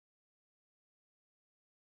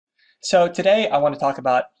So today I want to talk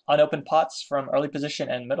about unopened pots from early position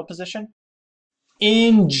and middle position.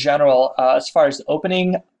 In general, as far as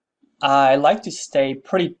opening, I like to stay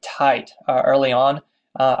pretty tight early on.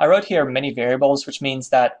 I wrote here many variables, which means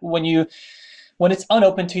that when it's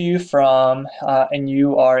unopened to you from and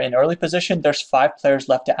you are in early position, there's 5 players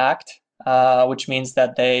left to act, which means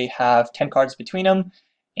that they have 10 cards between them,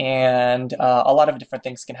 and a lot of different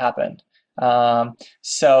things can happen.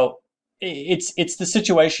 So it's the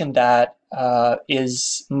situation that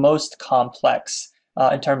is most complex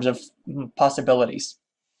in terms of possibilities.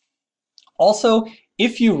 Also,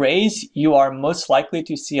 if you raise, you are most likely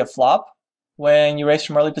to see a flop when you raise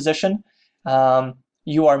from early position.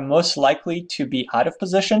 You are most likely to be out of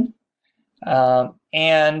position.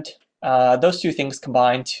 And those two things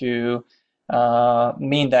combine to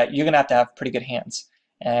mean that you're going to have pretty good hands.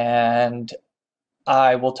 And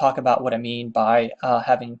I will talk about what I mean by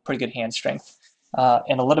having pretty good hand strength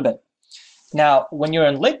in a little bit. Now, when you're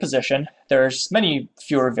in late position, there's many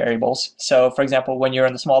fewer variables. So, for example, when you're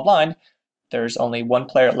in the small blind, there's only 1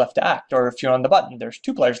 player left to act. Or if you're on the button, there's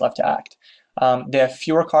 2 players left to act. They have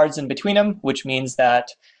fewer cards in between them, which means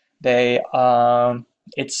that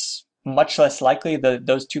it's much less likely that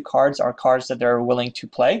those 2 cards are cards that they're willing to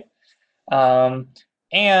play.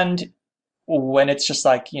 And when it's just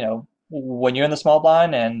like, when you're in the small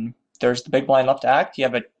blind and there's the big blind left to act, you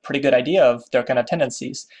have a pretty good idea of their kind of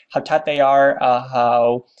tendencies, how tight they are,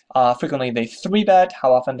 how frequently they 3-bet,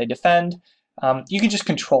 how often they defend. You can just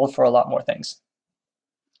control for a lot more things.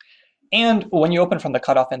 And when you open from the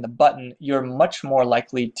cutoff and the button, you're much more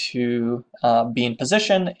likely to be in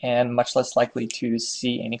position and much less likely to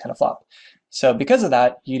see any kind of flop. So because of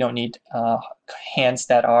that, you don't need hands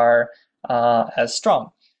that are as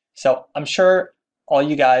strong. So I'm sure all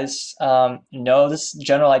you guys know this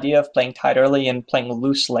general idea of playing tight early and playing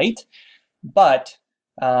loose late, but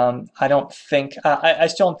I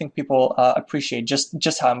still don't think people appreciate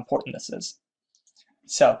just how important this is.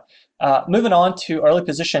 So moving on to early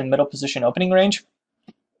position, middle position opening range,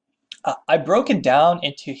 I broke it down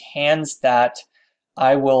into hands that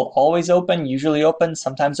I will always open, usually open,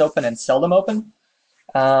 sometimes open, and seldom open.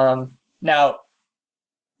 Now,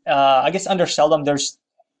 I guess under seldom,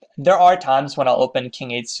 there are times when I'll open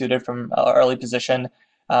King 8 suited from early position,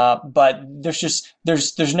 but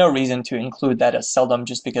there's no reason to include that as seldom,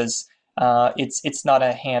 just because it's not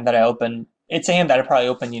a hand that I open. It's a hand that I probably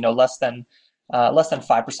open less than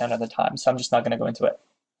 5% of the time, so I'm just not going to go into it.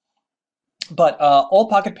 But all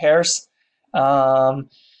pocket pairs,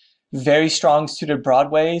 very strong suited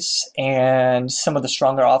broadways, and some of the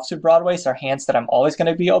stronger offsuit broadways are hands that I'm always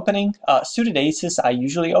going to be opening. Suited aces I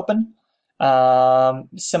usually open.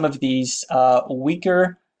 Some of these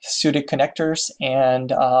weaker suited connectors and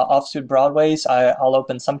offsuit broadways I'll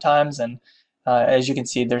open sometimes, and as you can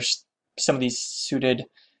see, there's some of these suited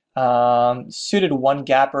one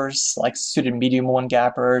gappers, like suited medium one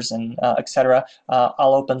gappers and etc.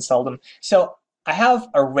 I'll open seldom. So I have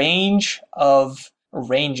a range of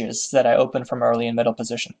ranges that I open from early and middle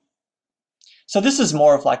position. So this is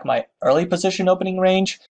more of like my early position opening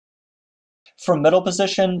range. From middle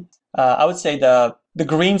position, I would say the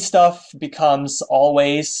green stuff becomes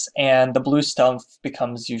always, and the blue stuff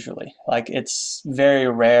becomes usually. Like, it's very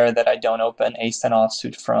rare that I don't open ace-10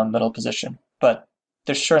 offsuit from middle position, but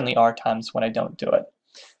there certainly are times when I don't do it.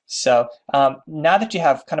 So now that you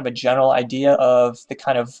have kind of a general idea of the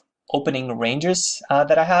kind of opening ranges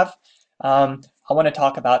that I have, I want to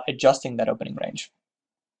talk about adjusting that opening range.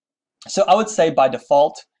 So I would say by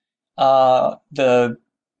default, the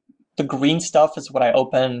green stuff is what I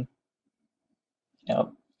open,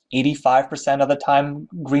 85% of the time.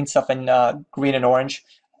 Green stuff in green and orange,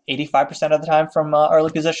 85% of the time from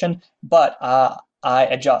early position. But I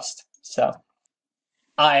adjust. So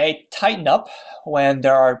I tighten up when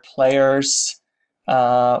there are players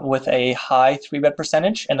with a high 3-bet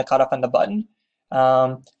percentage in the cutoff and the button.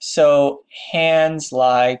 So hands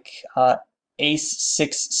like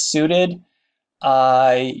ace-6 suited,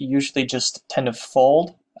 I usually just tend to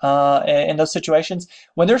fold in those situations.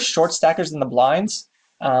 When there's short stackers in the blinds,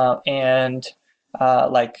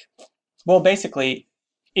 basically,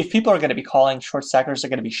 if people are going to be calling, short stackers are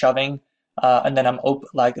going to be shoving, and then I'm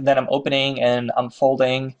opening and I'm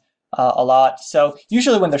folding a lot. So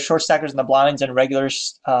usually when there's short stackers in the blinds and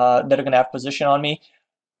regulars that are going to have position on me,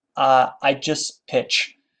 I just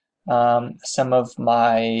pitch some of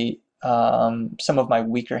my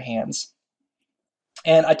weaker hands,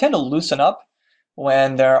 and I tend to loosen up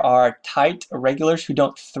when there are tight regulars who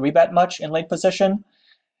don't 3-bet much in late position.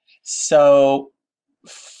 So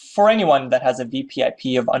for anyone that has a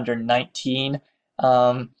VPIP of under 19,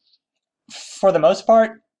 for the most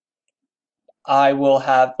part, I will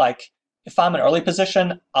have like, if I'm in early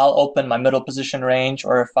position, I'll open my middle position range,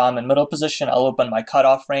 or if I'm in middle position, I'll open my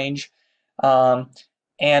cutoff range. Um,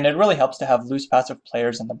 and it really helps to have loose passive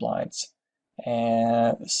players in the blinds.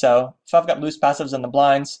 And so if I've got loose passives in the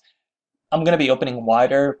blinds, I'm going to be opening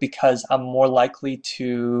wider because I'm more likely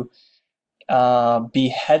to be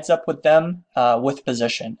heads up with them with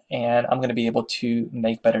position, and I'm going to be able to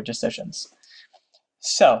make better decisions.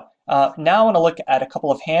 So now I want to look at a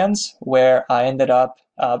couple of hands where I ended up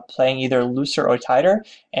playing either looser or tighter,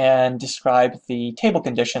 and describe the table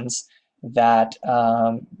conditions that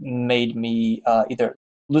made me either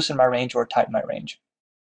loosen my range or tighten my range.